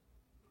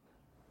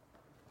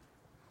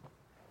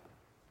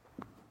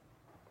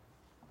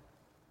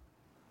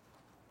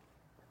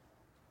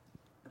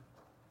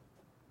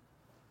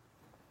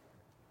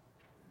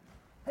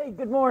Hey,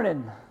 good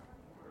morning.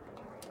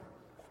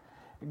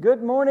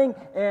 Good morning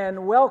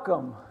and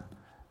welcome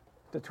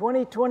to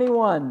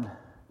 2021,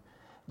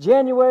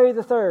 January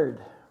the 3rd.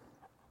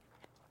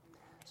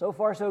 So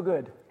far, so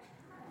good.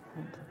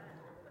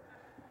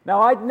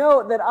 Now, I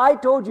know that I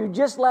told you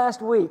just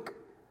last week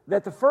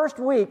that the first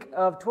week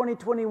of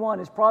 2021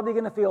 is probably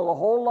going to feel a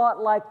whole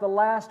lot like the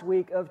last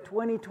week of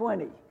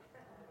 2020.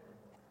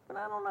 But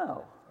I don't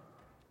know.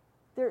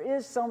 There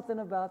is something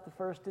about the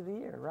first of the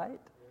year, right?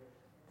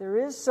 There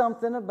is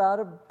something about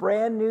a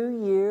brand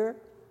new year,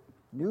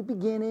 new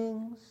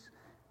beginnings,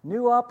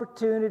 new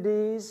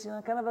opportunities,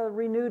 kind of a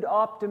renewed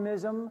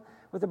optimism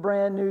with a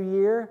brand new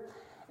year.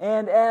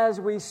 And as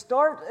we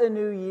start a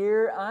new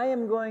year, I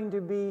am going to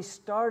be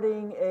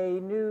starting a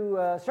new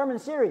sermon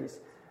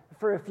series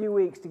for a few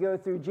weeks to go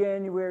through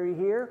January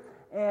here.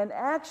 And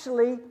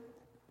actually,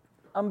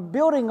 I'm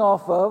building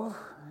off of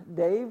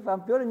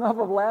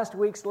last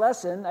week's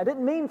lesson. I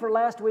didn't mean for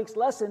last week's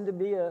lesson to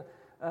be a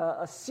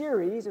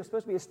series. It was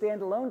supposed to be a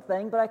standalone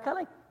thing, but I kind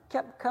of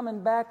kept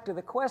coming back to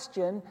the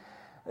question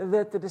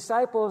that the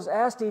disciples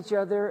asked each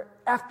other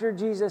after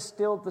Jesus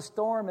stilled the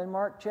storm in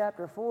Mark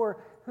chapter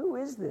 4, who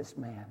is this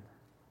man?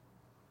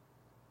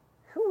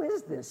 Who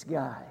is this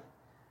guy?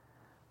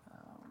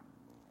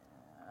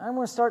 I'm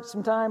going to start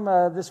some time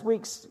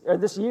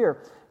this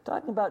year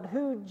talking about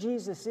who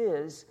Jesus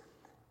is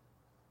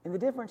and the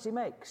difference he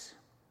makes.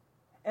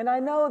 And I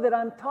know that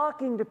I'm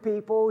talking to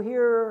people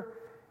here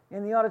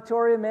in the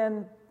auditorium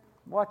and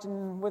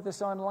watching with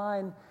us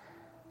online,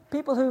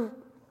 people who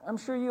I'm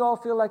sure you all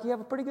feel like you have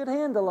a pretty good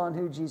handle on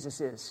who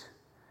Jesus is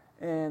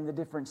and the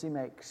difference he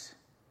makes.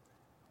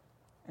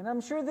 And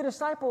I'm sure the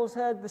disciples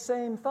had the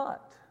same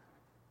thought.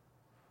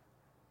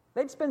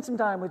 They'd spent some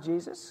time with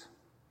Jesus.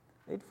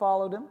 They'd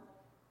followed him.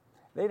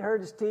 They'd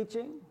heard his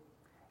teaching.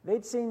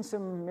 They'd seen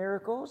some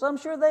miracles. I'm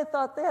sure they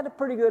thought they had a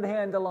pretty good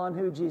handle on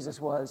who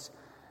Jesus was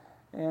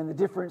and the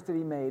difference that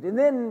he made. And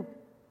then,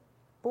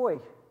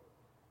 boy,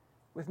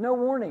 with no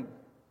warning,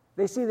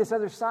 they see this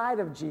other side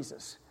of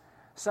Jesus,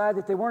 a side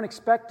that they weren't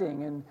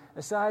expecting and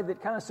a side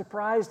that kind of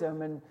surprised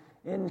them. And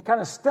in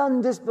kind of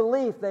stunned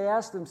disbelief, they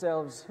asked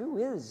themselves, who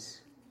is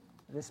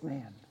this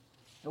man?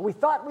 And we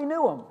thought we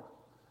knew him,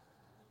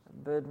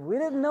 but we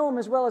didn't know him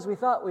as well as we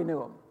thought we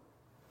knew him.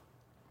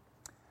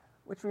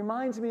 Which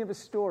reminds me of a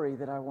story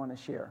that I want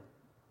to share.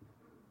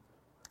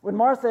 When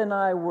Martha and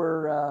I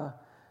were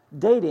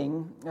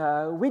dating,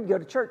 we'd go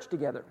to church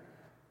together.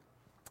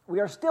 We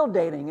are still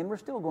dating, and we're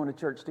still going to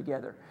church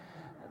together.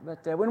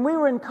 But when we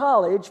were in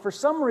college, for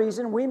some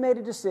reason, we made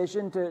a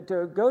decision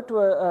to go to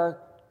a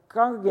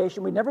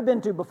congregation we'd never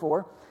been to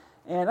before.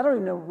 And I don't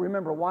even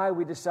remember why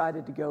we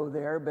decided to go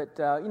there. But,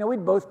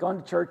 we'd both gone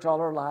to church all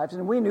our lives,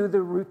 and we knew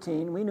the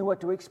routine. We knew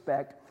what to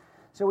expect.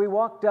 So we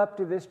walked up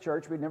to this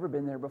church. We'd never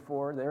been there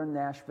before, there in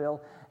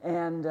Nashville.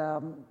 And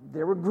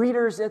there were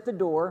greeters at the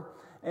door.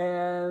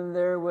 And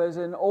there was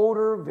an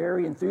older,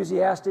 very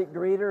enthusiastic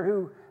greeter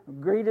who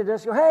greeted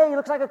us. Hey,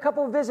 looks like a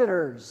couple of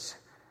visitors.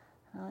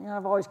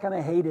 I've always kind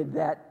of hated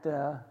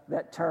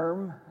that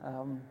term.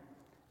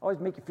 Always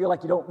make you feel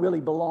like you don't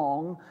really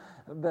belong.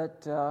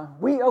 But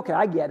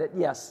I get it,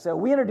 yes. So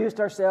we introduced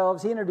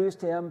ourselves. He introduced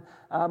him.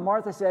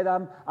 Martha said,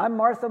 I'm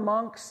Martha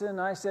Monks.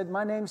 And I said,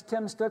 my name's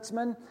Tim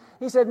Stutzman.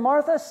 He said,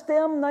 Martha,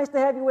 Stim, nice to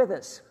have you with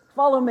us.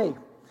 Follow me.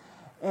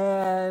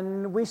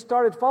 And we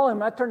started following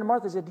him. I turned to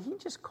Martha and said, did he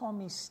just call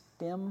me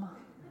Stim?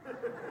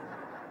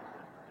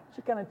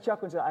 She kind of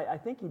chuckled and said, I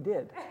think he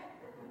did.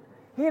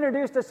 He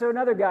introduced us to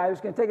another guy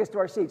who's going to take us to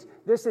our seats.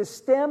 This is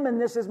Stim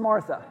and this is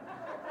Martha.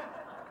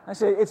 I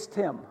said, it's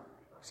Tim.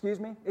 Excuse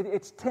me?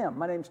 It's Tim.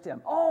 My name's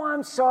Tim. Oh,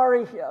 I'm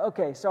sorry.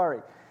 Okay, sorry.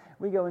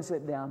 We go and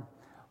sit down.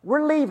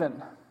 We're leaving.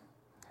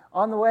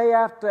 On the way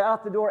out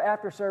the door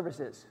after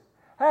services.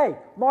 Hey,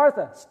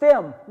 Martha,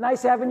 Stim,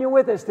 nice having you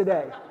with us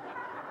today.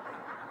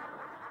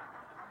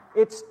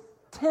 It's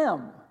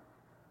Tim.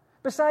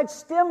 Besides,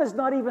 Stim is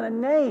not even a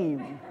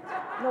name.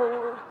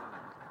 No,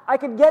 I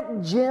could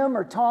get Jim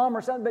or Tom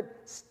or something,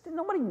 but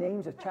nobody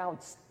names a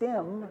child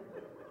Stim.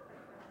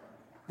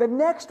 The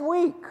next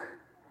week,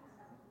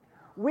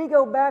 we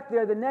go back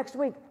there the next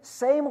week,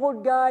 same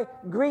old guy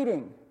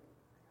greeting.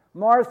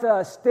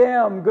 Martha,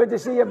 Stim, good to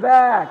see you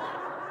back.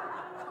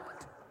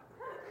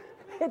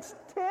 It's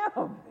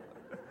Tim.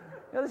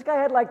 This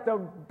guy had like the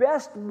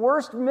best,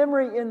 worst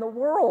memory in the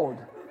world.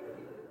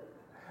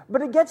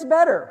 But it gets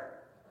better.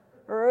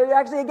 Or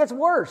actually, it gets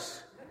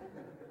worse.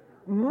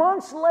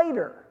 Months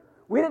later,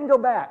 we didn't go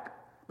back.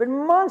 But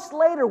months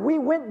later, we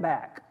went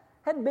back.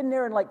 Hadn't been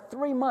there in like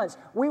 3 months.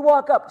 We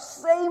walk up,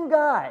 same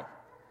guy,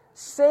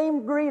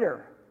 same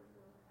greeter.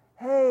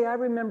 Hey, I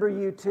remember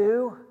you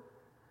too.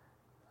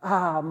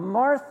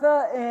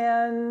 Martha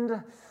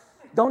and...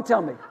 Don't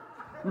tell me.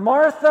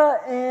 Martha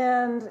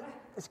and...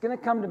 It's going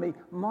to come to me.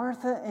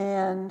 Martha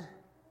and...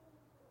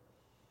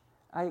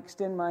 I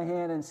extend my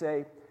hand and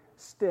say,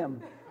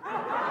 Stim.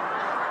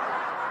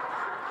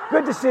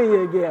 Good to see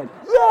you again.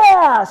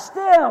 Yeah,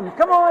 Stim,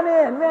 come on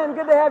in. Man,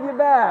 good to have you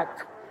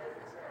back.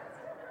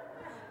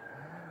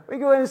 We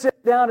go in and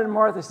sit down, and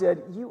Martha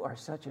said, "You are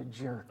such a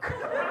jerk."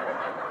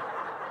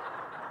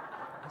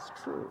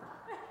 It's true.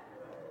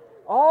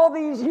 All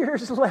these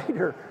years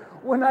later,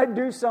 when I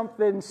do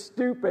something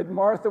stupid,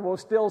 Martha will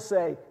still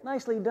say,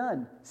 "Nicely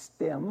done,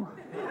 STEM."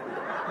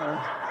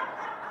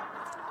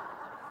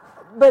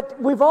 But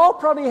we've all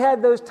probably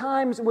had those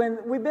times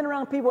when we've been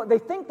around people, they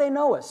think they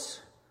know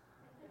us,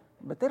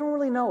 but they don't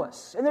really know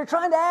us. And they're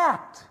trying to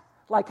act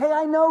like, "Hey,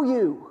 I know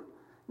you."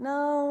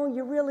 No,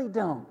 you really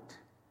don't.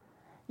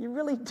 You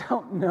really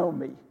don't know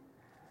me.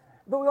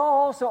 But we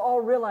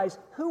all realize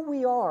who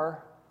we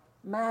are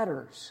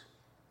matters.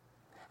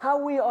 How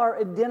we are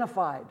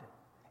identified,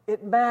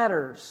 it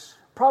matters.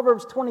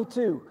 Proverbs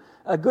 22,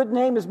 a good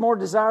name is more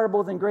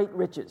desirable than great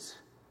riches.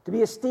 To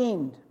be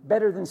esteemed,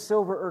 better than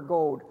silver or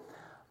gold.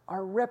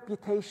 Our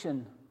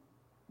reputation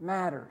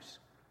matters.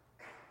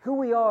 Who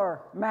we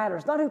are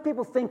matters. Not who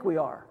people think we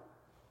are.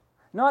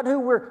 Not who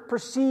we're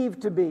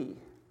perceived to be.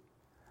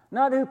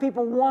 Not who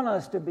people want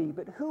us to be,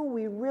 but who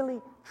we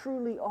really,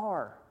 truly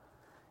are.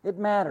 It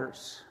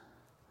matters.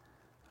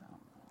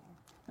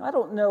 I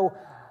don't know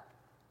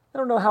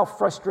how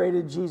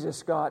frustrated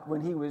Jesus got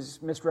when he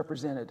was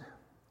misrepresented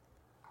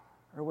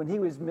or when he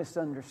was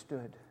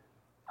misunderstood.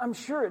 I'm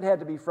sure it had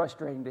to be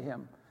frustrating to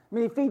him. I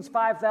mean, he feeds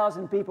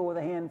 5,000 people with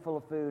a handful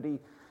of food. He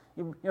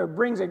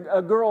brings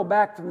a girl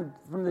back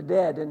from the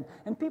dead,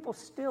 and people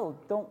still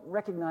don't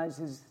recognize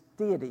his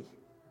deity.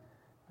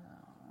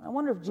 I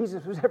wonder if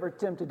Jesus was ever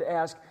tempted to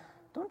ask,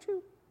 "Don't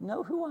you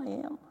know who I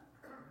am?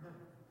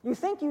 You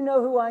think you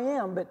know who I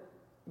am, but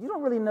you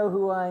don't really know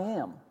who I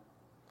am."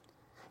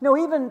 You know,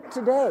 even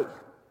today,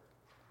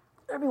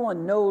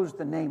 everyone knows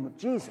the name of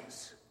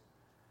Jesus.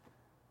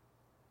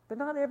 But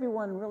not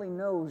everyone really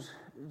knows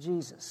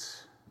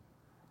Jesus.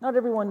 Not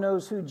everyone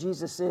knows who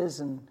Jesus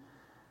is and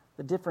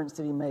the difference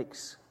that he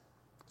makes.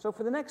 So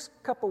for the next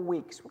couple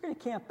weeks, we're going to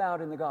camp out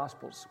in the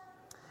Gospels.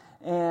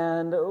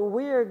 And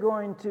we are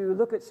going to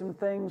look at some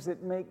things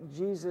that make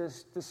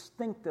Jesus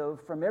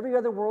distinctive from every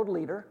other world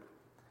leader,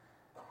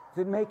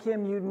 that make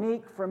him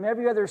unique from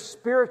every other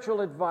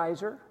spiritual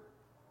advisor,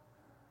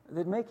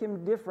 that make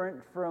him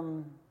different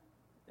from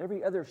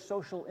every other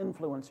social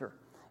influencer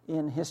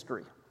in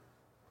history.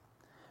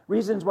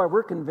 Reasons why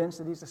we're convinced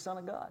that he's the Son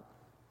of God.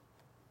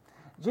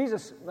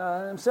 Jesus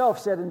himself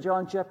said in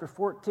John chapter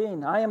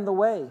 14, "I am the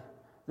way,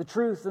 the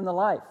truth, and the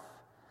life.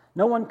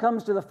 No one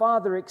comes to the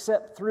Father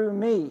except through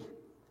me.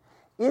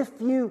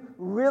 If you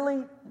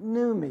really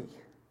knew me,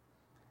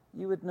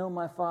 you would know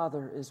my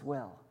Father as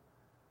well."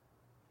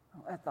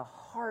 At the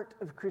heart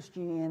of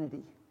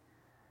Christianity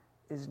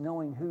is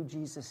knowing who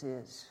Jesus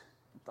is.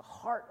 At the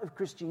heart of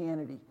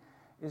Christianity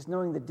is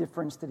knowing the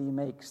difference that he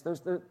makes.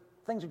 Those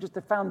things are just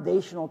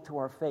foundational to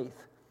our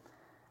faith.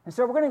 And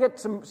so we're going to get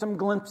some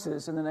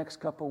glimpses in the next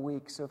couple of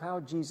weeks of how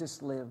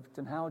Jesus lived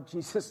and how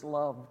Jesus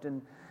loved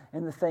and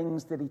the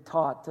things that he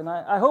taught. And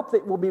I hope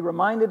that we'll be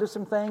reminded of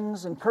some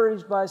things,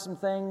 encouraged by some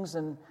things,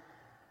 and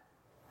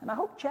I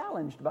hope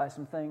challenged by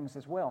some things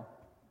as well.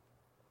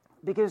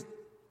 Because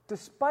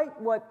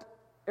despite what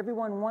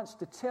everyone wants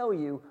to tell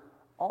you,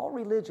 all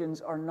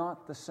religions are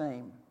not the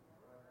same.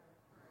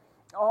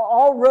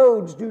 All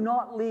roads do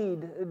not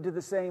lead to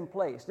the same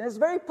place. And it's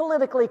very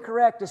politically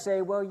correct to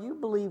say, "Well, you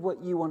believe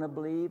what you want to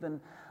believe, and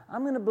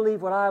I'm going to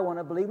believe what I want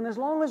to believe." And as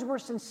long as we're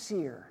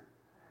sincere,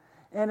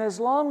 and as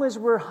long as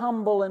we're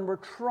humble and we're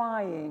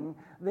trying,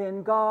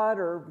 then God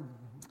or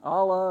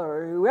Allah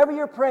or whoever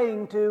you're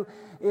praying to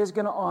is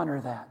going to honor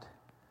that.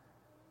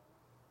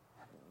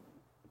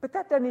 But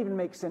that doesn't even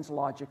make sense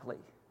logically,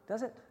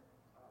 does it?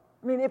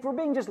 I mean, if we're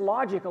being just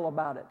logical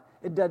about it,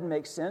 it doesn't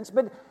make sense.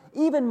 But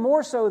even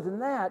more so than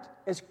that,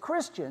 as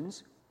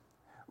Christians,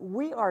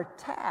 we are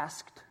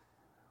tasked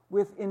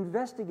with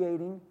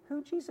investigating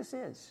who Jesus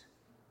is.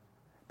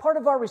 Part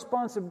of our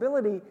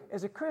responsibility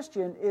as a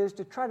Christian is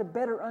to try to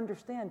better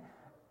understand,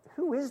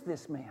 who is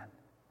this man?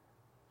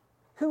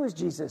 Who is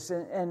Jesus,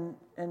 and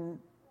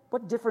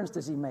what difference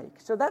does he make?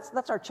 So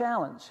that's our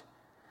challenge,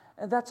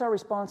 and that's our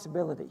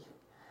responsibility.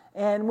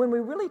 And when we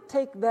really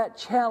take that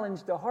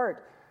challenge to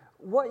heart,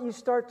 what you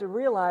start to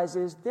realize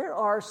is there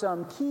are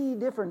some key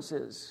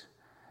differences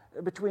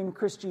between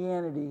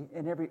Christianity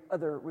and every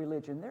other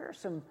religion. There are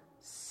some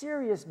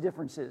serious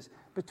differences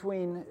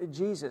between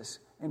Jesus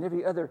and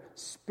every other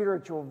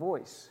spiritual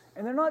voice.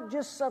 And they're not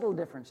just subtle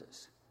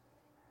differences.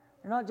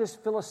 They're not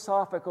just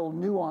philosophical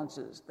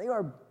nuances. They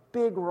are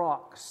big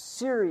rocks,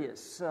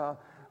 serious,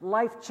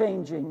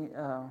 life-changing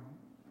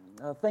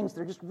things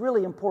that are just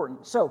really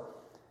important. So,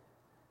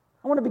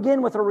 I want to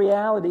begin with a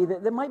reality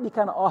that might be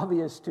kind of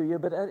obvious to you,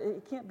 but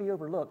it can't be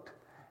overlooked.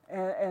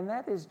 And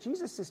that is,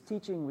 Jesus'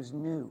 teaching was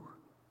new.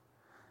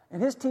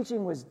 And his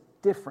teaching was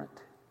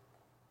different.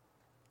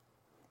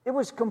 It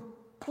was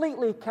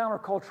completely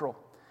countercultural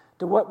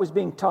to what was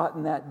being taught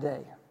in that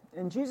day.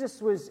 And Jesus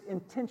was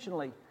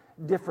intentionally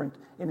different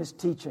in his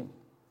teaching.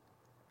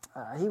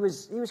 He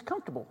was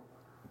comfortable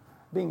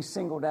being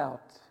singled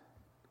out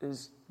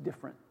as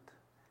different.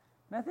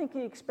 And I think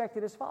he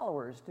expected his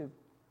followers to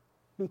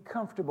be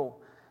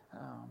comfortable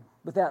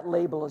with that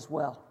label as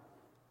well.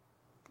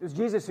 It was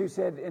Jesus who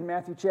said in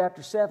Matthew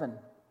chapter 7,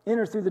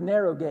 "Enter through the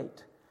narrow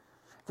gate.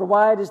 For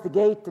wide is the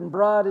gate and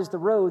broad is the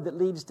road that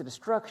leads to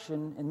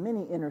destruction, and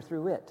many enter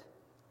through it.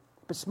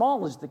 But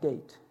small is the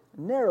gate,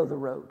 and narrow the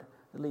road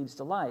that leads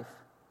to life,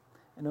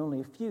 and only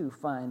a few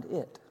find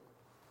it.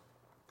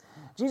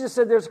 Jesus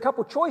said there's a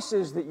couple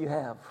choices that you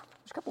have.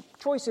 There's a couple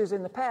choices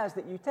in the paths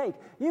that you take.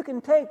 You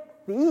can take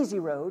the easy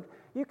road.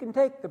 You can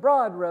take the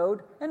broad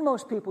road, and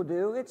most people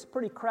do. It's a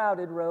pretty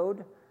crowded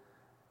road,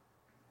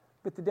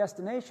 but the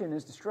destination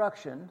is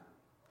destruction.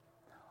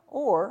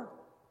 Or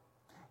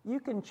you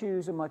can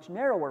choose a much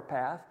narrower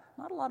path.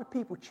 Not a lot of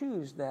people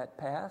choose that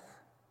path,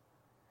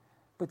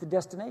 but the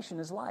destination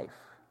is life.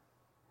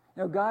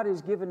 You know, God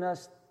has given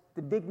us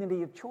the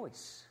dignity of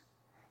choice.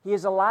 He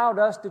has allowed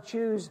us to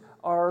choose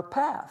our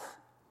path,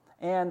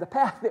 and the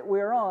path that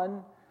we're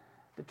on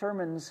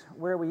determines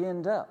where we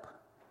end up.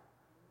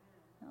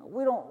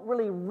 We don't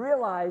really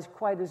realize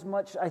quite as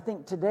much, I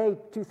think, today,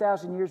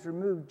 2,000 years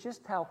removed,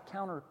 just how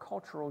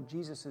countercultural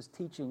Jesus'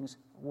 teachings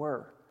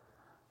were.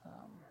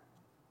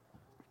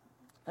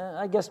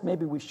 I guess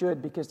maybe we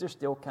should, because they're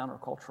still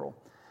countercultural.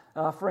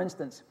 For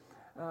instance,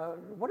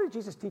 what did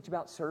Jesus teach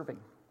about serving?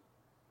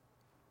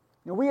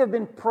 You know, we have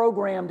been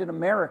programmed in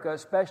America,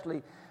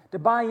 especially, to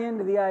buy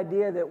into the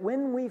idea that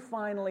when we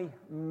finally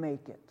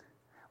make it,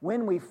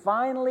 when we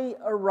finally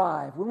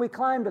arrive, when we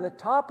climb to the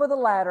top of the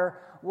ladder,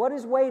 what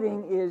is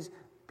waiting is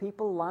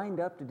people lined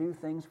up to do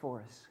things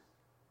for us.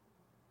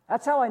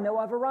 That's how I know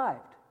I've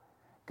arrived,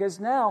 because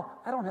now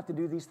I don't have to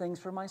do these things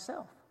for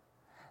myself.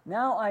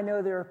 Now I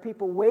know there are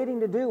people waiting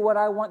to do what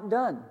I want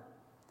done,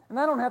 and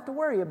I don't have to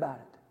worry about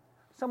it.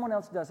 Someone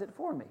else does it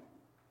for me.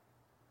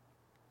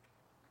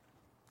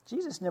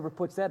 Jesus never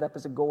puts that up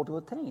as a goal to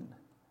attain.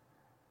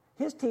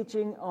 His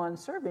teaching on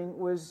serving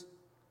was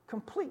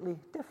completely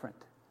different.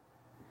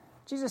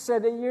 Jesus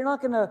said that you're not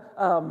going to,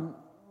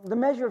 the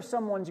measure of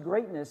someone's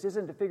greatness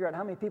isn't to figure out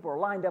how many people are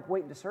lined up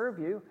waiting to serve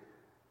you.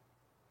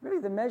 Really,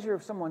 the measure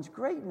of someone's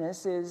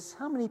greatness is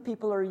how many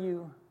people are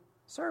you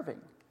serving?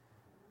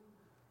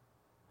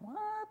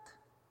 What?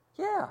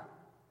 Yeah.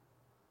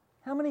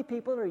 How many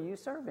people are you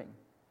serving?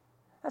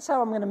 That's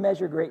how I'm going to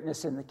measure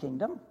greatness in the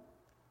kingdom.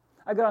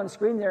 I got on the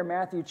screen there,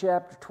 Matthew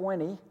chapter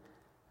 20.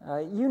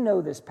 You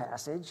know this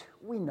passage.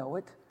 We know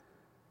it.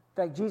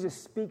 In fact, Jesus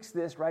speaks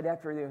this right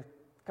after the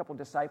couple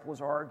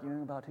disciples are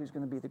arguing about who's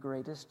going to be the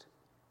greatest.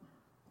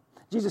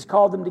 Jesus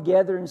called them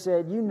together and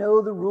said, "You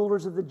know the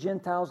rulers of the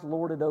Gentiles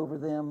lord it over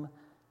them,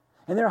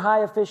 and their high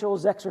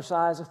officials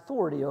exercise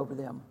authority over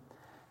them.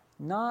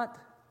 Not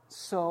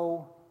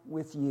so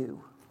with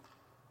you.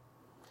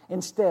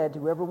 Instead,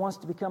 whoever wants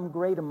to become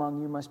great among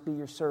you must be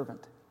your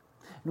servant.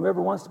 And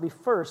whoever wants to be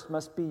first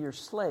must be your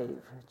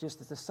slave,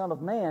 just as the Son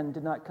of Man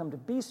did not come to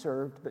be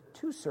served, but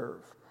to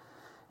serve,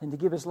 and to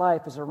give his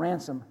life as a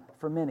ransom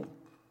for many."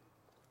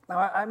 Now,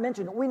 I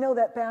mentioned, we know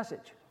that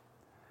passage.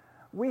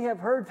 We have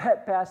heard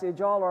that passage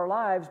all our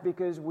lives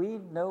because we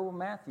know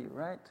Matthew,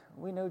 right?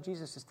 We know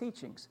Jesus'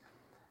 teachings.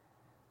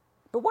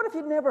 But what if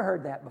you'd never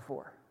heard that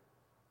before?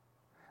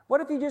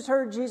 What if you just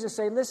heard Jesus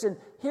say, "Listen,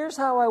 here's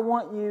how I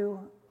want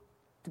you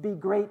to be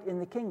great in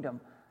the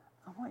kingdom.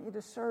 I want you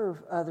to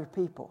serve other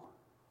people.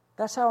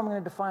 That's how I'm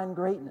going to define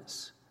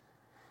greatness."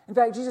 In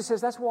fact, Jesus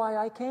says, that's why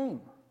I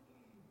came.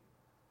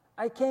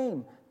 I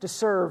came to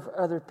serve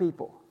other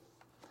people.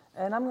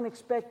 And I'm going to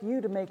expect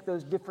you to make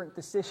those different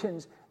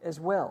decisions as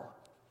well.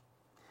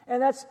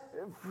 And that's,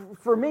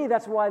 for me,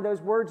 that's why those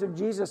words of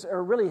Jesus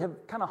are really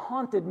have kind of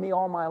haunted me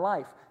all my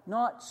life.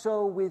 Not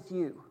so with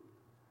you.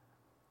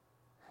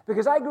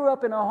 Because I grew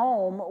up in a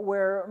home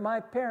where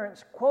my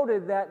parents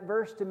quoted that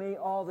verse to me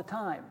all the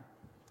time.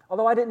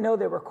 Although I didn't know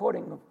they were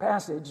quoting a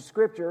passage,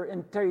 Scripture,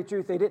 and to tell you the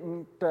truth, they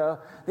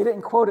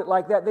didn't quote it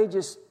like that. They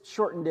just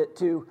shortened it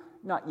to,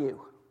 "Not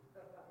you."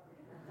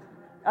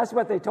 That's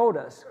what they told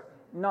us,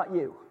 "Not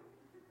you."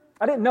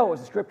 I didn't know it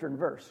was a Scripture and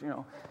verse,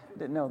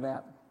 didn't know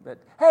that. But,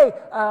 "Hey,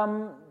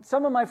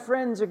 some of my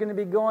friends are going to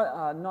be going,"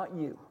 "Not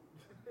you."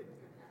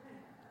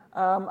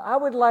 "I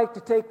would like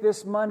to take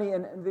this money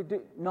and,"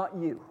 "Not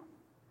you."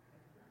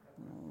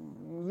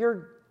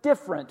 "You're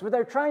different. What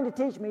they're trying to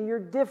teach me, you're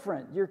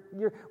different.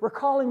 We're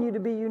calling you to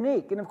be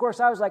unique." And of course,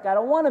 I was like, I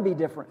don't want to be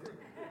different.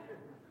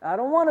 I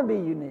don't want to be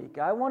unique.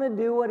 I want to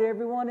do what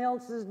everyone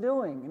else is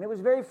doing. And it was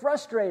very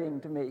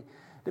frustrating to me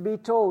to be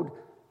told,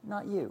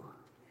 "Not you."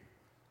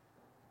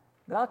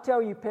 But I'll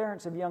tell you,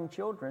 parents of young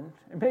children,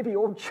 and maybe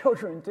old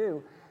children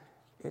too,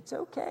 it's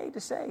okay to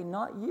say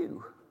 "not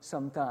you"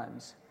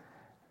 sometimes.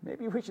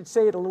 Maybe we should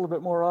say it a little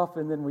bit more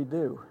often than we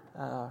do.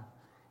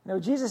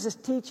 Jesus'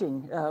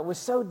 teaching was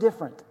so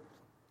different.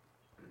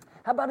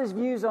 How about his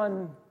views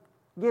on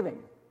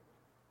giving?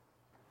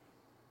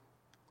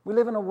 We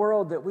live in a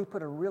world that we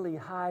put a really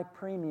high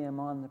premium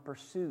on the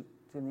pursuit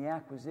and the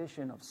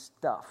acquisition of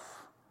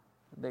stuff.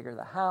 The bigger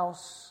the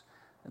house,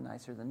 the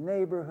nicer the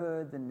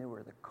neighborhood, the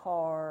newer the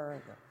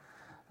car,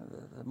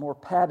 the more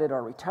padded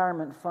our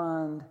retirement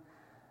fund.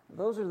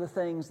 Those are the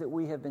things that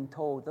we have been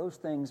told. Those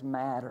things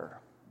matter.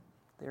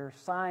 They're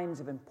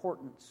signs of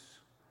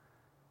importance,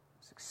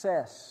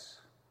 success.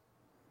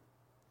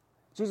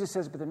 Jesus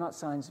says, but they're not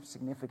signs of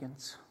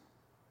significance.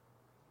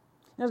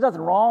 There's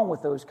nothing wrong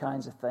with those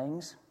kinds of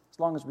things, as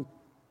long as we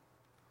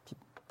keep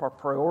our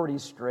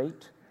priorities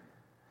straight,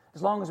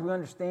 as long as we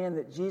understand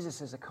that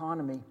Jesus'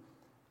 economy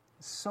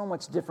is so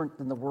much different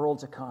than the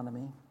world's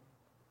economy.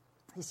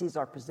 He sees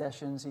our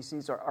possessions, he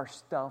sees our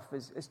stuff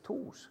as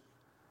tools,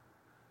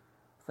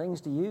 things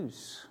to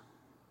use.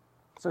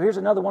 So here's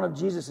another one of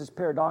Jesus'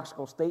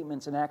 paradoxical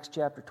statements in Acts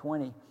chapter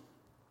 20.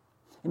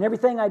 In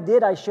everything I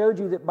did, I showed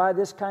you that by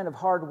this kind of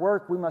hard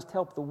work, we must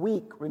help the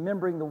weak,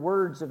 remembering the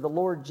words of the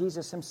Lord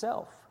Jesus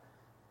himself.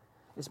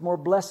 It's more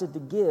blessed to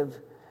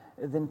give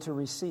than to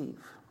receive.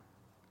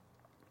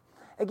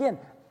 Again,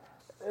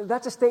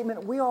 that's a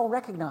statement we all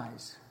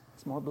recognize.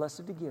 It's more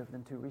blessed to give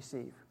than to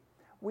receive.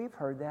 We've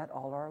heard that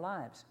all our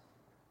lives.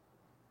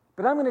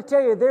 But I'm going to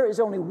tell you, there is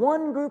only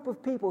one group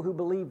of people who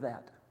believe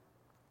that.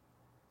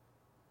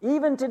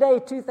 Even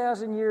today,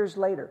 2,000 years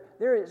later,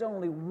 there is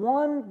only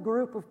one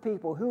group of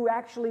people who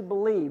actually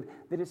believe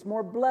that it's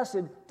more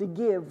blessed to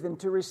give than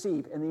to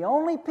receive. And the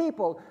only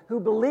people who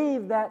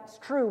believe that's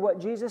true, what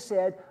Jesus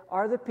said,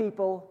 are the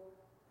people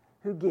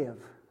who give.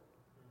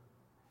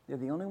 They're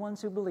the only ones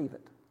who believe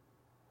it.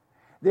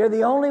 They're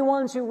the only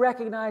ones who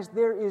recognize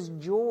there is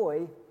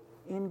joy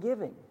in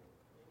giving.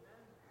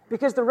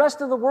 Because the rest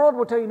of the world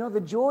will tell you, no,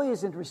 the joy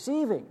isn't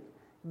receiving.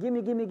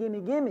 Gimme, gimme,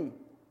 gimme, gimme.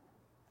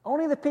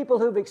 Only the people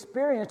who've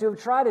experienced, who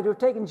have tried it, who have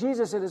taken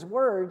Jesus at his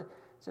word,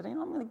 said,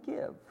 I'm going to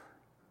give.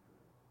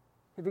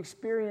 Have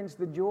experienced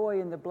the joy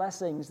and the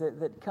blessings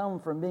that come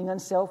from being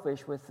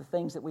unselfish with the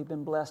things that we've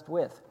been blessed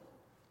with.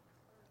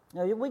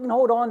 Now, we can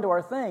hold on to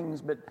our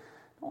things, but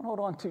don't hold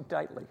on too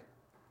tightly.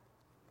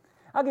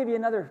 I'll give you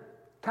another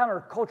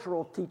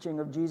countercultural teaching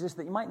of Jesus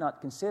that you might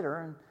not consider,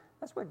 and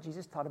that's what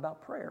Jesus taught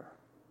about prayer.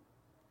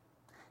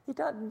 He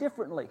taught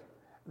differently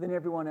than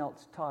everyone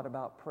else taught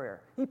about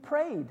prayer. He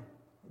prayed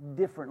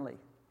differently.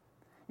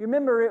 You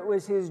remember it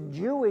was his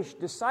Jewish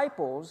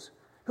disciples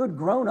who had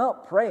grown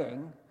up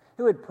praying,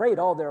 who had prayed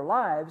all their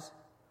lives.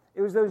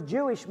 It was those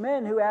Jewish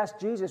men who asked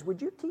Jesus,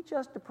 would you teach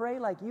us to pray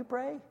like you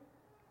pray?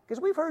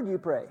 Because we've heard you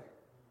pray,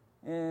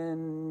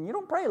 and you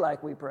don't pray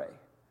like we pray.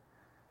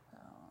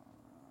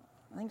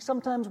 I think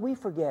sometimes we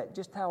forget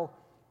just how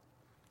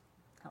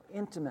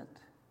intimate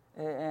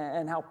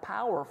and how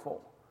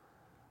powerful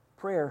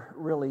prayer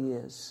really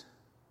is.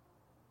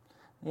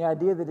 The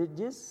idea that it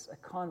is a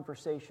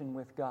conversation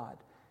with God.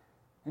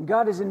 And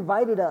God has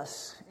invited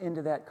us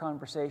into that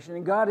conversation,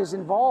 and God is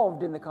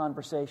involved in the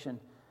conversation.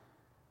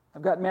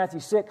 I've got Matthew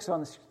 6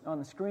 on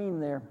the screen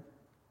there.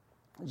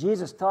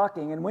 Jesus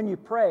talking, and when you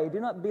pray,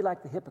 do not be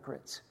like the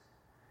hypocrites.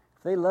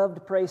 They love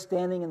to pray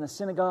standing in the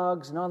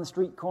synagogues and on the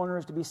street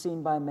corners to be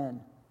seen by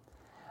men.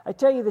 I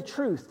tell you the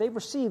truth, they've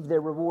received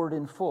their reward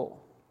in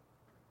full.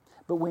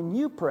 But when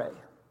you pray,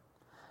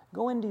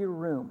 go into your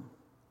room,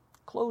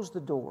 close the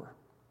door,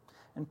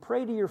 and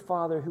pray to your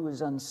Father who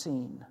is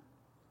unseen.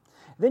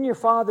 Then your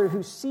Father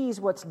who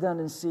sees what's done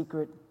in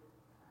secret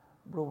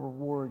will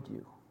reward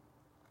you.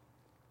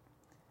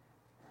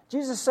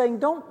 Jesus is saying,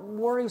 don't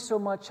worry so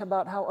much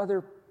about how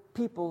other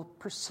people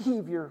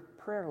perceive your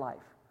prayer life.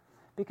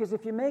 Because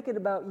if you make it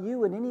about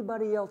you and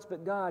anybody else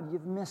but God,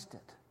 you've missed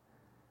it.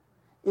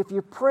 If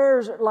your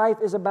prayer life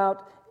is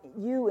about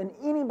you and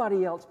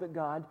anybody else but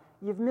God,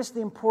 you've missed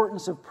the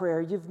importance of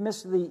prayer. You've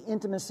missed the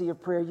intimacy of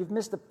prayer. You've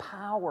missed the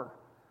power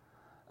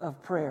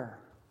of prayer.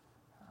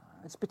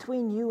 It's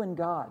between you and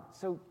God.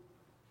 So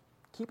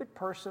keep it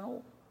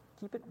personal,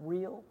 keep it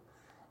real,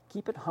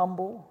 keep it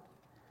humble.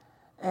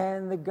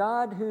 And the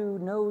God who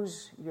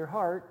knows your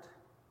heart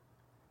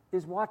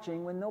is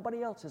watching when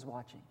nobody else is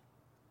watching.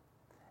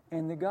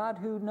 And the God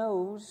who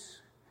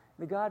knows,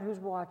 the God who's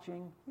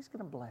watching, He's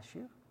going to bless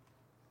you.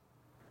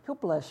 He'll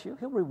bless you.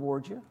 He'll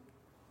reward you.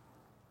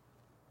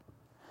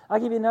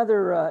 I'll give you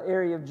another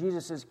area of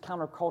Jesus'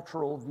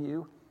 countercultural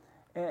view,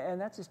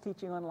 and that's his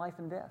teaching on life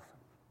and death.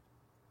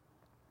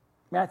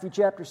 Matthew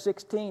chapter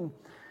 16.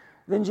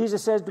 Then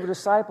Jesus says to the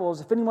disciples,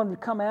 if anyone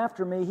would come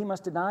after me, he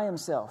must deny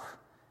himself,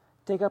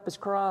 take up his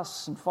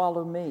cross, and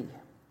follow me.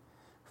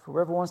 For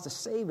whoever wants to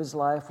save his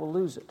life will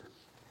lose it.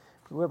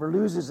 Whoever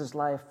loses his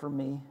life for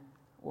me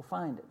will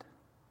find it.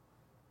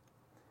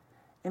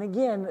 And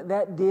again,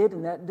 that did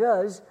and that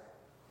does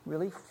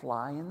really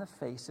fly in the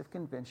face of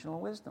conventional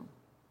wisdom.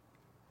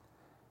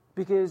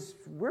 Because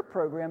we're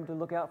programmed to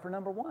look out for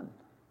number one.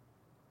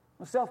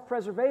 Well,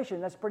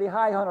 self-preservation, that's pretty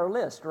high on our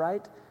list,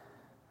 right?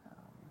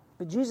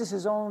 But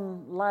Jesus'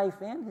 own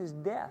life and his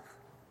death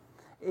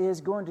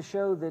is going to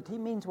show that he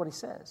means what he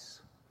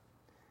says.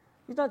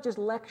 He's not just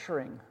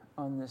lecturing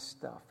on this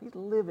stuff. He's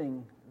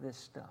living this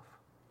stuff.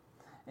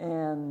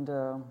 And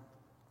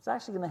it's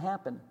actually going to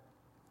happen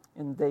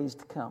in the days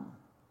to come.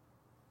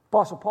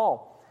 Apostle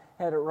Paul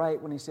had it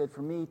right when he said,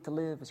 for me to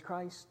live is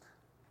Christ,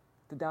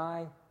 to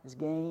die is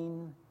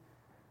gain.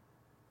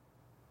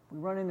 We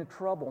run into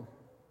trouble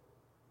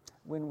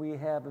when we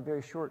have a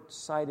very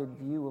short-sighted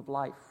view of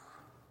life.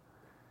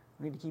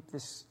 We need to keep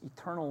this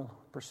eternal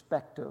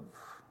perspective.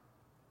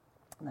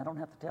 And I don't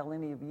have to tell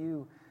any of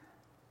you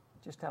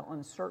just how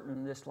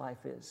uncertain this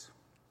life is.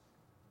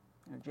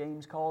 You know,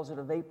 James calls it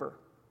a vapor.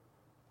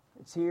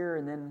 It's here,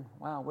 and then,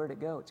 wow, where'd it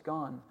go? It's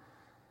gone.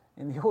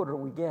 And the older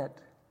we get,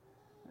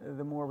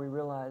 the more we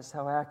realize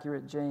how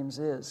accurate James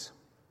is.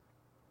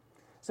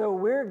 So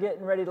we're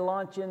getting ready to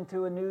launch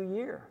into a new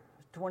year,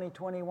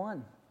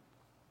 2021.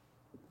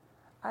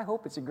 I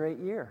hope it's a great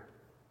year.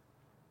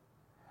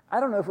 I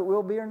don't know if it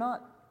will be or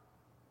not.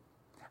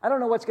 I don't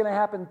know what's going to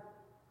happen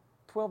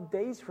 12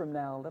 days from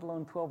now, let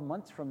alone 12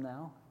 months from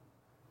now.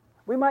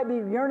 We might be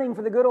yearning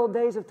for the good old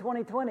days of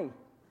 2020,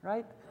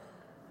 right?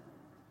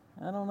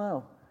 I don't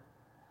know.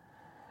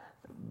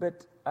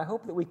 But I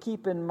hope that we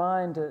keep in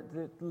mind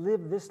to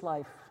live this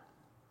life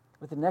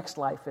with the next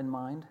life in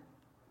mind,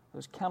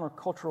 those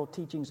countercultural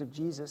teachings of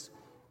Jesus.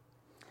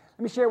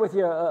 Let me share with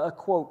you a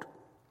quote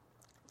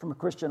from a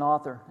Christian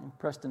author named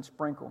Preston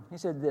Sprinkle. He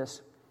said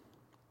this: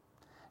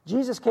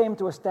 Jesus came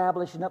to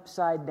establish an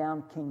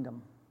upside-down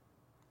kingdom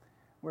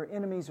where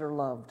enemies are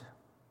loved,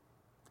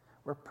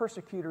 where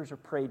persecutors are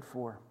prayed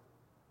for.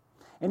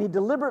 And he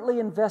deliberately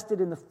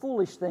invested in the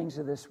foolish things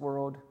of this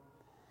world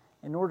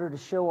in order to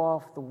show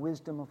off the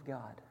wisdom of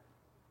God.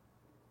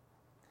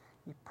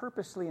 He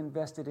purposely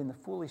invested in the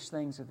foolish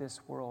things of this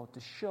world to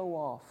show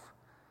off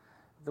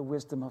the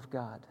wisdom of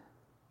God.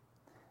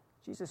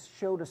 Jesus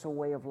showed us a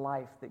way of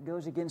life that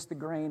goes against the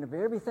grain of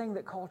everything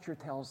that culture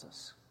tells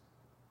us.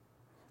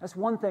 That's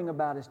one thing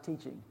about his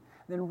teaching.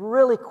 Then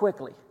really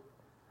quickly,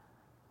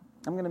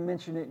 I'm going to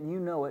mention it and you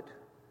know it,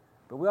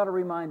 but we ought to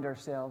remind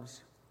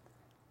ourselves,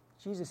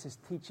 Jesus'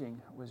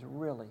 teaching was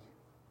really,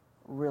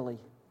 really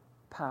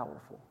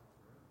powerful.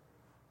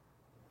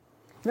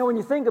 You know, when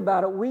you think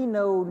about it, we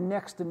know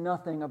next to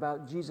nothing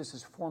about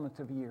Jesus'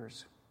 formative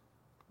years.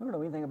 We don't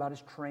know anything about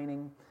his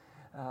training.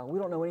 We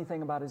don't know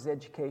anything about his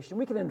education.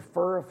 We can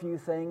infer a few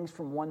things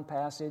from one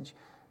passage,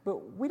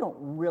 but we don't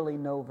really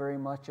know very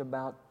much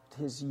about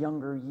his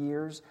younger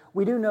years.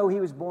 We do know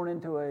he was born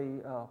into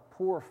a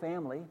poor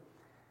family,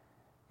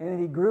 and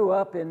he grew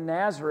up in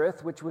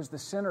Nazareth, which was the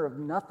center of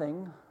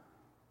nothing,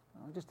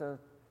 just a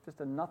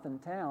nothing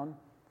town.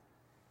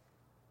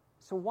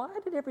 So why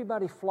did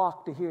everybody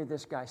flock to hear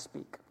this guy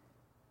speak?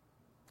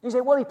 You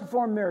say, well, he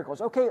performed miracles.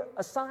 Okay,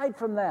 aside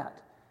from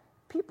that,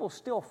 people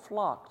still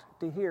flocked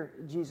to hear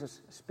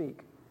Jesus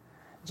speak.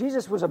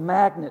 Jesus was a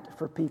magnet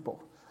for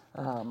people.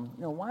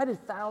 Why did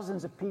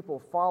thousands of people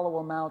follow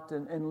him out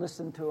and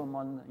listen to him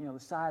on the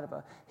side of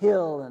a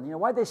hill? And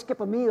why did they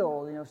skip a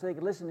meal so they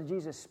could listen to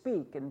Jesus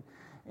speak and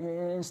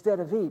instead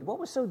of eat? What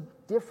was so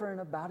different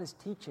about his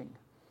teaching?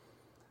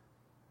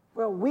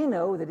 Well, we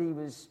know that he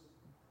was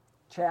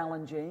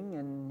challenging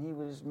and he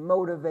was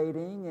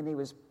motivating and he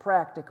was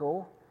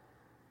practical.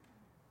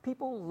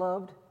 People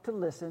loved to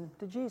listen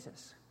to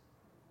Jesus.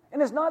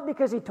 And it's not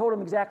because he told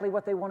them exactly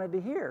what they wanted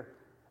to hear.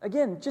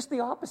 Again, just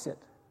the opposite.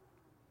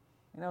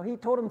 He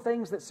told them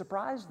things that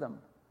surprised them.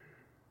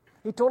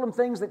 He told them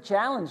things that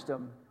challenged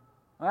them.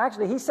 Well,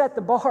 actually, he set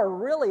the bar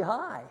really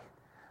high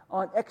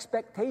on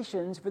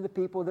expectations for the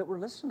people that were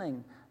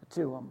listening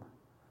to him.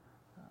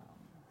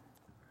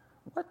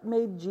 What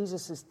made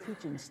Jesus'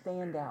 teaching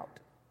stand out?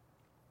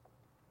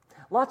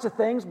 Lots of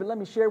things, but let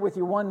me share with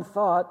you one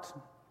thought.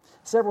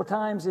 Several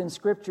times in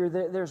Scripture,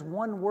 there's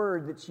one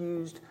word that's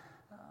used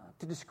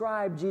to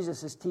describe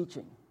Jesus'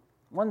 teaching.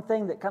 One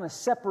thing that kind of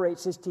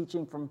separates his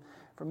teaching from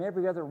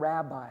every other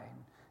rabbi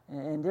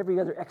and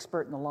every other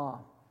expert in the law.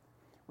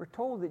 We're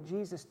told that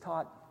Jesus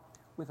taught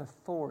with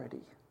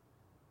authority.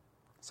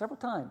 Several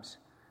times,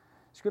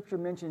 Scripture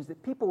mentions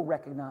that people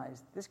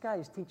recognize this guy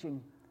is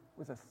teaching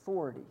with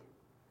authority.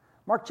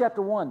 Mark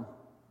chapter 1.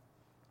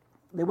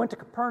 They went to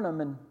Capernaum,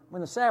 and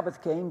when the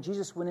Sabbath came,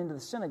 Jesus went into the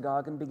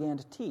synagogue and began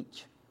to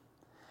teach.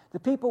 The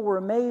people were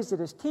amazed at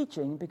his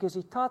teaching because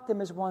he taught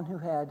them as one who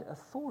had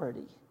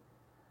authority,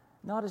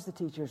 not as the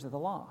teachers of the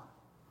law.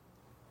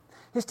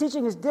 His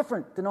teaching is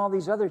different than all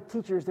these other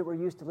teachers that we're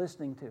used to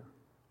listening to.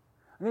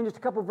 And then just a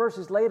couple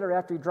verses later,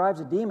 after he drives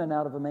a demon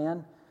out of a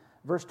man,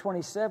 verse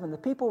 27, the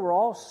people were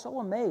all so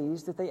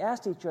amazed that they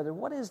asked each other,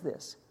 "What is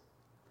this?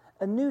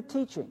 A new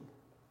teaching,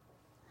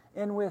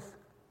 and with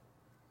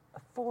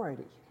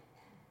authority."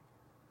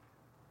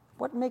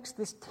 What makes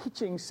this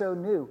teaching so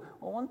new?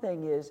 Well, one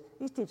thing is,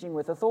 he's teaching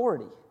with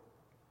authority.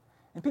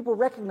 And people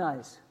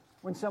recognize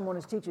when someone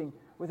is teaching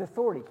with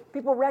authority.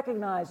 People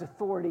recognize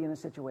authority in a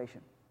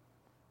situation.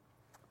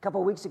 A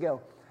couple of weeks ago,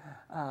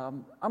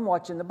 I'm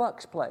watching the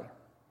Bucs play.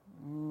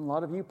 A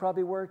lot of you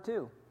probably were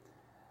too.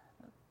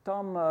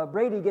 Tom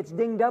Brady gets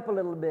dinged up a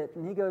little bit,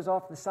 and he goes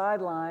off the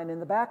sideline,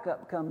 and the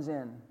backup comes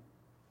in.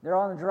 They're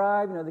on the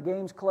drive, the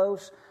game's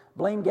close.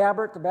 Blaine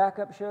Gabbert, the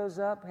backup, shows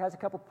up, has a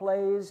couple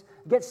plays,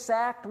 gets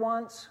sacked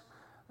once.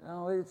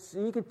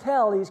 You could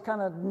tell he's kind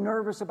of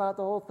nervous about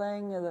the whole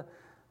thing.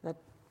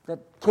 That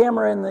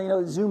camera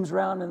zooms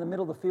around in the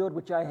middle of the field,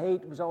 which I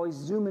hate, was always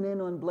zooming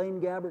in on Blaine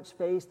Gabbert's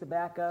face, the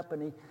backup,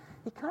 and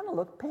he kind of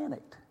looked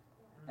panicked.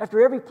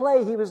 After every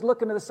play, he was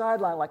looking to the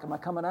sideline like, am I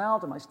coming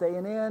out? Am I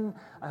staying in?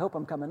 I hope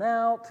I'm coming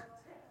out.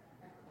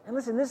 And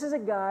listen, this is a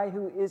guy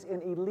who is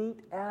an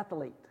elite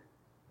athlete.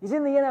 He's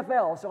in the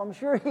NFL, so I'm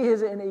sure he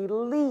is an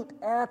elite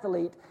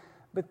athlete,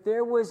 but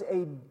there was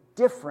a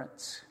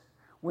difference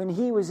when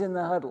he was in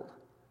the huddle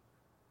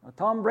Well,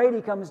 Tom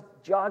Brady comes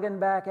jogging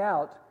back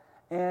out,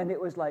 and it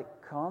was like,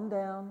 calm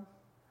down,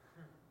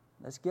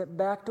 let's get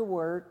back to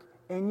work.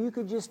 And you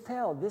could just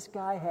tell this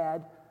guy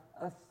had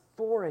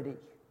authority.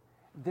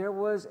 There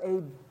was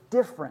a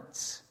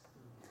difference.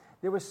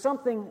 There was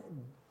something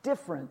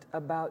different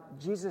about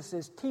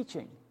Jesus'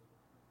 teaching.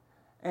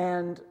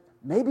 And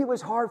maybe it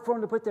was hard for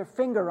them to put their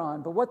finger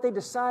on, but what they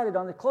decided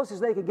on, the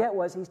closest they could get,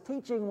 was he's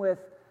teaching with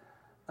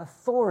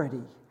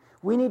authority.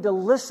 We need to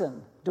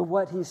listen to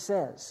what he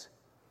says.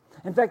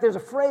 In fact, there's a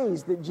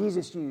phrase that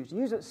Jesus used. He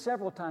used it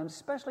several times,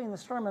 especially in the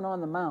Sermon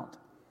on the Mount.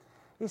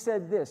 He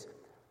said this,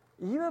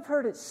 "You have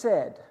heard it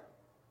said,"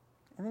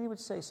 and then he would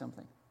say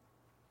something,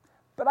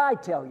 "But I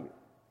tell you."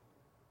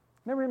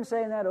 Remember him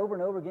saying that over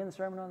and over again in the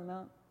Sermon on the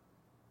Mount?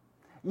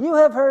 "You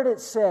have heard it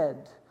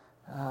said,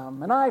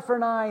 an eye for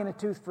an eye and a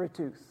tooth for a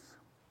tooth.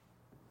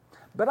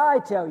 But I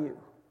tell you,"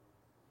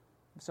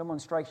 if someone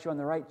strikes you on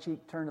the right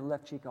cheek, turn to the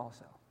left cheek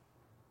also.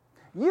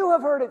 "You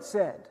have heard it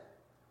said,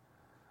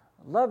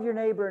 love your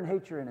neighbor and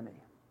hate your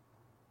enemy.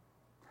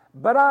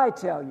 But I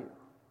tell you,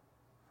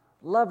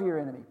 love your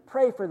enemy.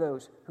 Pray for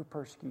those who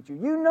persecute you."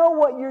 You know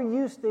what you're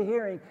used to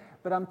hearing,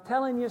 but I'm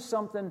telling you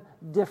something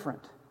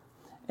different.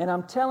 And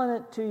I'm telling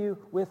it to you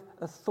with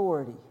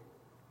authority.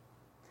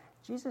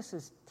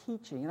 Jesus'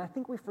 teaching, and I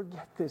think we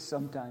forget this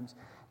sometimes,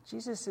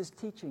 Jesus'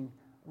 teaching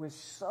was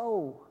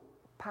so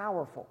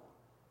powerful.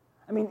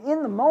 I mean,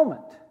 in the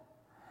moment,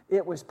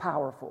 it was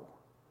powerful.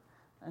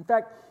 In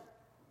fact,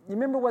 you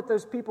remember what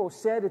those people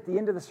said at the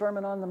end of the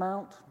Sermon on the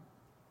Mount?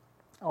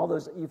 All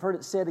those, you've heard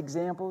it said,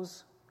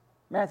 examples.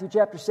 Matthew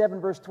chapter 7,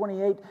 verse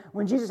 28,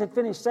 when Jesus had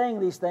finished saying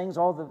these things,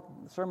 all the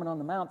Sermon on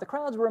the Mount, the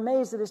crowds were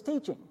amazed at his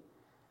teaching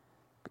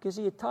because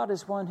he had taught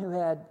as one who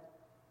had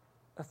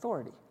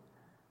authority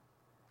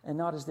and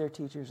not as their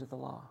teachers of the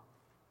law.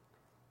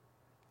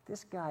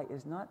 This guy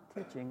is not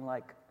teaching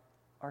like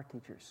our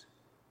teachers.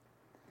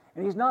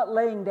 And he's not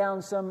laying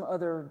down some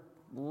other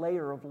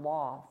layer of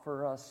law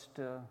for us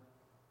to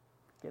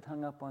get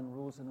hung up on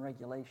rules and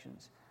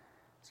regulations.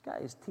 This guy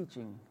is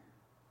teaching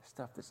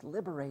stuff that's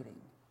liberating.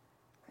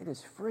 It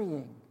is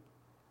freeing.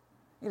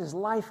 It is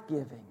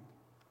life-giving.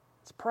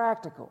 It's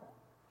practical.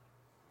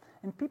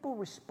 And people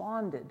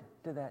responded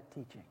to that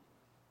teaching.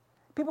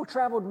 People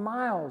traveled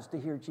miles to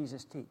hear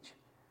Jesus teach.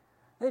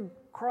 They'd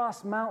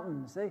cross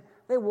mountains.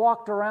 They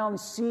walked around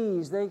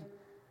seas. They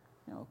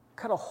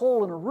cut a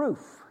hole in a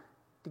roof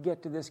to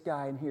get to this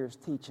guy and hear his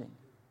teaching.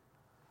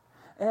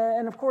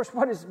 And of course,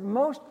 what is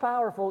most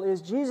powerful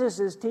is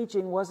Jesus'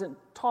 teaching wasn't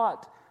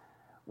taught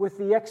with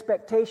the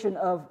expectation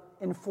of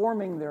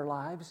informing their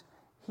lives.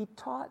 He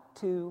taught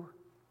to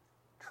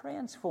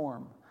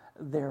transform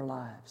their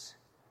lives.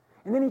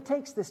 And then he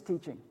takes this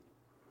teaching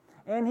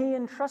and he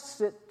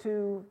entrusts it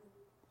to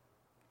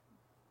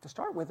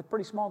start with, a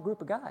pretty small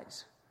group of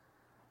guys.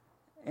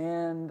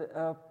 And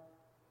a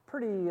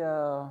pretty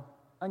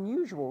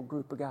unusual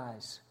group of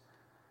guys.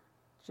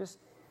 Just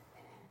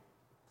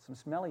some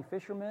smelly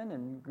fishermen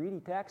and greedy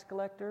tax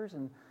collectors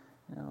and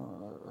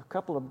a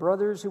couple of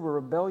brothers who were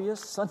rebellious,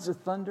 sons of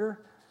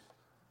thunder.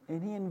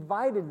 And he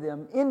invited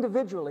them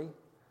individually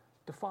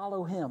to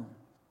follow him.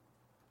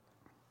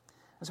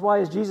 That's why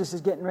as Jesus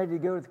is getting ready to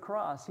go to the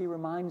cross, he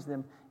reminds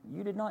them,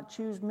 "You did not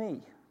choose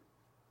me,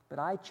 but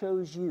I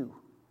chose you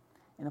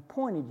and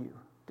appointed you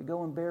to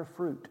go and bear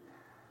fruit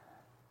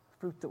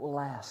that will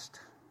last."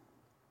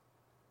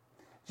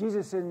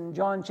 Jesus in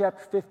John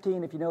chapter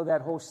 15, if you know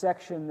that whole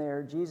section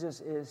there, Jesus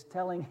is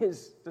telling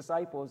his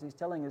disciples, he's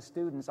telling his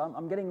students,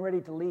 I'm getting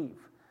ready to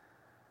leave.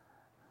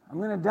 I'm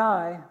going to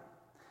die.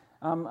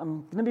 I'm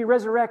going to be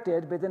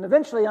resurrected, but then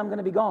eventually I'm going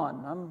to be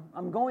gone.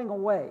 I'm going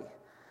away.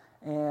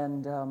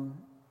 And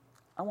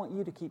I want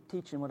you to keep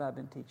teaching what I've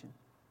been teaching.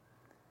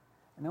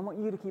 And I want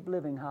you to keep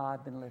living how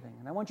I've been living.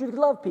 And I want you to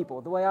love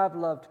people the way I've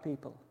loved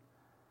people.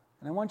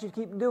 And I want you to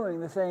keep doing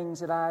the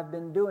things that I've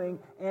been doing.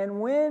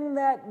 And when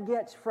that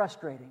gets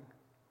frustrating,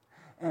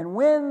 and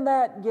when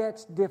that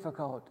gets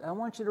difficult, I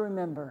want you to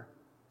remember,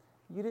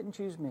 you didn't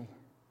choose me.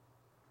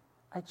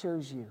 I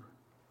chose you.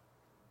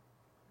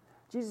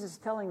 Jesus is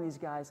telling these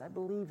guys, I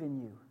believe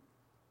in you.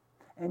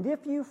 And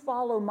if you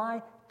follow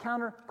my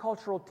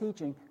countercultural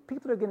teaching,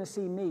 people are going to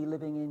see me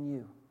living in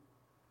you.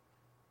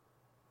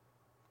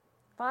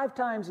 5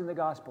 times in the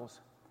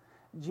Gospels,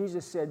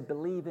 Jesus said,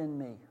 believe in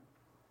me.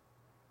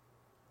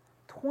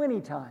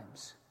 20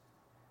 times,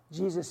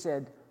 Jesus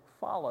said,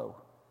 follow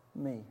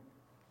me.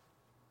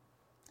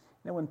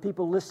 Now, when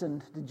people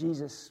listened to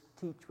Jesus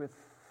teach with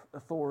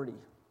authority,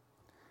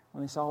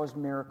 when they saw his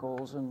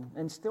miracles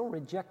and still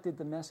rejected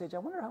the message, I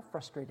wonder how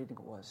frustrating it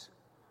was.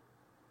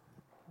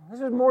 This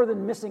was more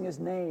than missing his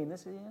name.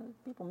 This is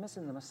people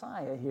missing the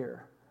Messiah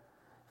here,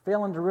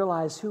 failing to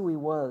realize who he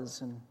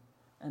was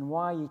and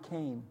why he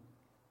came.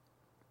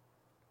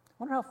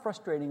 I wonder how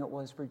frustrating it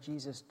was for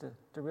Jesus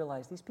to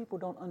realize these people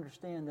don't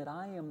understand that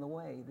I am the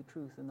way, the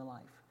truth, and the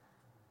life.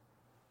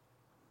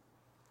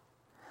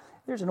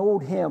 There's an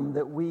old hymn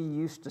that we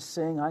used to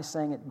sing. I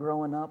sang it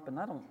growing up, and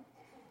I don't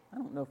I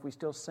don't know if we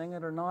still sing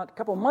it or not. A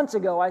couple of months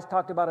ago, I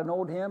talked about an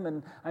old hymn,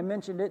 and I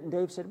mentioned it, and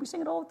Dave said, we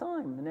sing it all the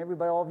time. And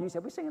everybody, all of you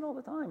said, we sing it all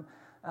the time.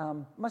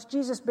 Must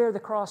Jesus bear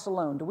the cross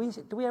alone? Do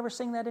we ever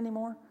sing that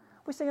anymore?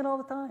 We sing it all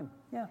the time,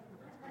 yeah.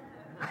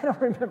 I don't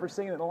remember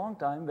singing it in a long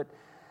time, but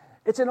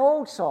it's an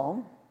old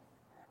song.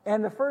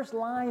 And the first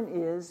line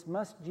is,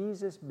 must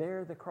Jesus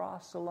bear the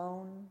cross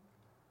alone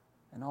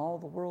and all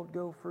the world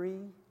go free?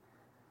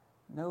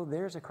 No,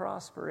 there's a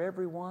cross for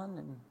everyone,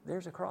 and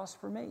there's a cross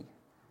for me.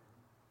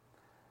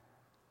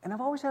 And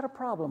I've always had a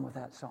problem with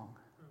that song.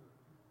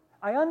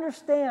 I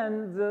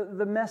understand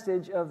the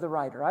message of the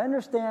writer. I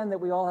understand that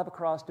we all have a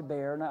cross to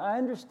bear, and I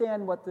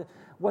understand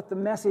what the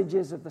message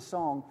is of the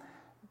song.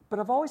 But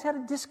I've always had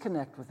a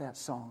disconnect with that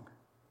song.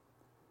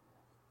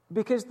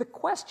 Because the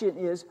question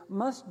is,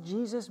 must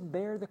Jesus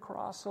bear the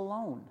cross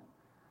alone?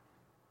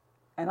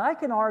 And I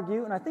can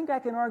argue, and I think I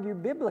can argue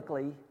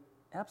biblically,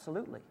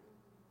 absolutely.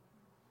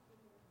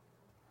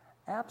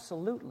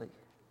 Absolutely.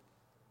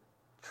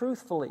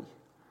 Truthfully.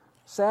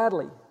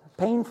 Sadly,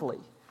 painfully,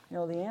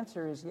 the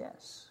answer is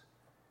yes.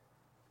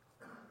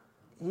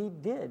 He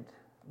did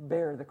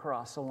bear the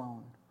cross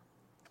alone.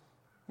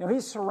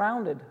 He's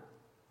surrounded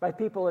by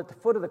people at the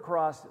foot of the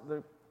cross,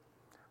 they're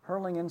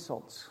hurling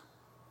insults,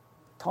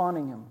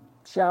 taunting him,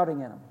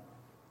 shouting at him.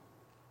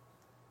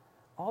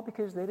 All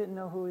because they didn't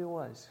know who he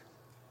was.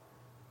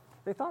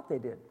 They thought they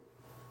did.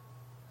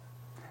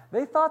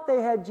 They thought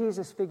they had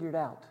Jesus figured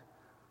out.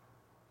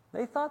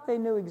 They thought they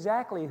knew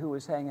exactly who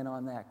was hanging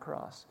on that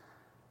cross.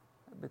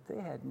 But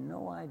they had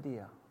no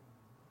idea.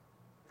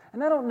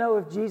 And I don't know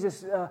if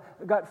Jesus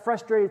got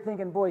frustrated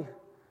thinking, boy,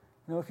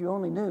 if you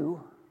only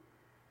knew.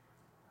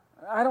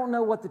 I don't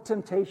know what the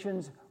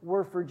temptations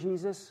were for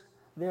Jesus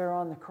there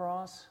on the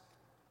cross.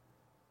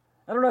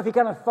 I don't know if he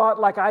kind of thought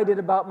like I did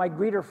about my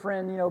greeter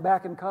friend,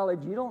 back in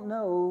college. You don't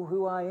know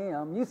who I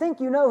am. You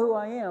think you know who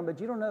I am, but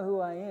you don't know who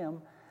I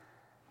am.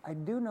 I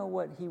do know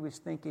what he was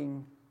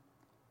thinking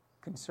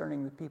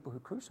concerning the people who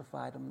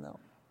crucified him, though.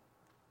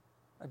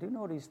 I do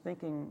know what he's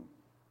thinking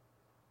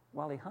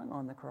while he hung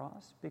on the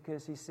cross,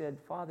 because he said,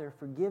 Father,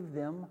 forgive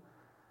them,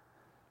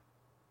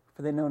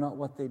 for they know not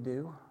what they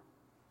do.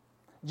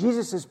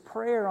 Jesus'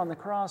 prayer on the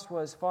cross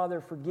was,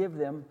 Father, forgive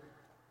them,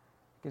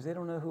 because they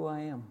don't know who I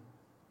am.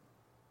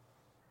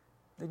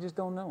 They just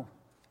don't know.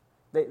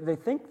 They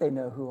think they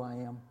know who I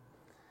am,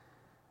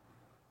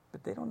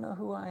 but they don't know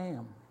who I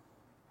am.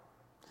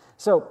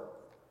 So,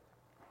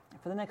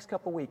 for the next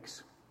couple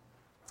weeks,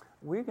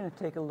 we're going to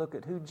take a look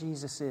at who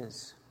Jesus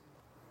is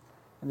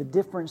and the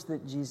difference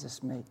that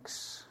Jesus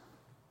makes.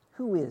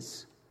 Who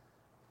is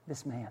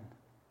this man?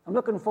 I'm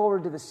looking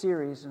forward to the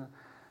series,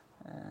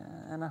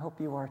 and I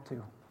hope you are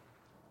too.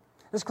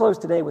 Let's close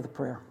today with a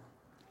prayer.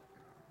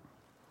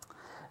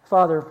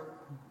 Father,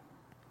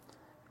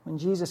 when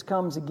Jesus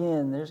comes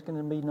again, there's going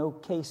to be no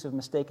case of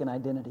mistaken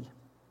identity.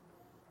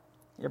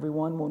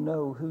 Everyone will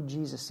know who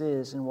Jesus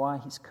is and why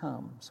he's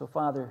come. So,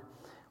 Father,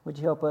 would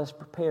you help us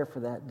prepare for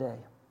that day?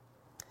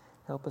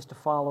 Help us to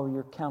follow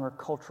your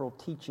countercultural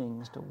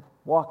teachings, to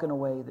walk in a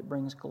way that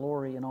brings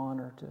glory and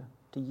honor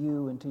to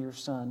you and to your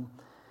Son.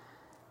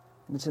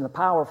 And it's in the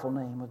powerful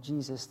name of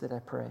Jesus that I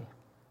pray.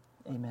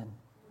 Amen.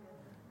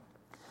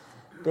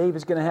 Dave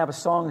is going to have a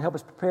song to help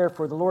us prepare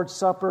for the Lord's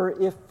Supper.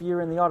 If you're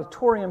in the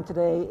auditorium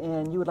today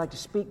and you would like to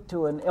speak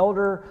to an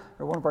elder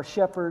or one of our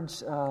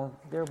shepherds,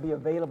 they'll be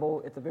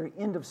available at the very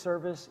end of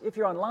service. If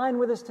you're online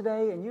with us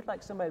today and you'd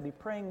like somebody to be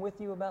praying with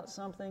you about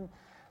something,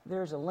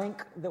 there's a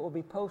link that will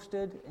be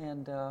posted,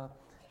 and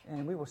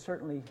we will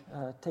certainly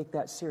take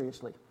that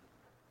seriously.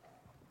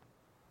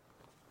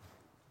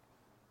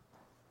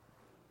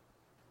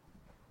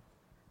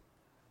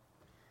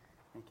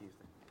 Thank you.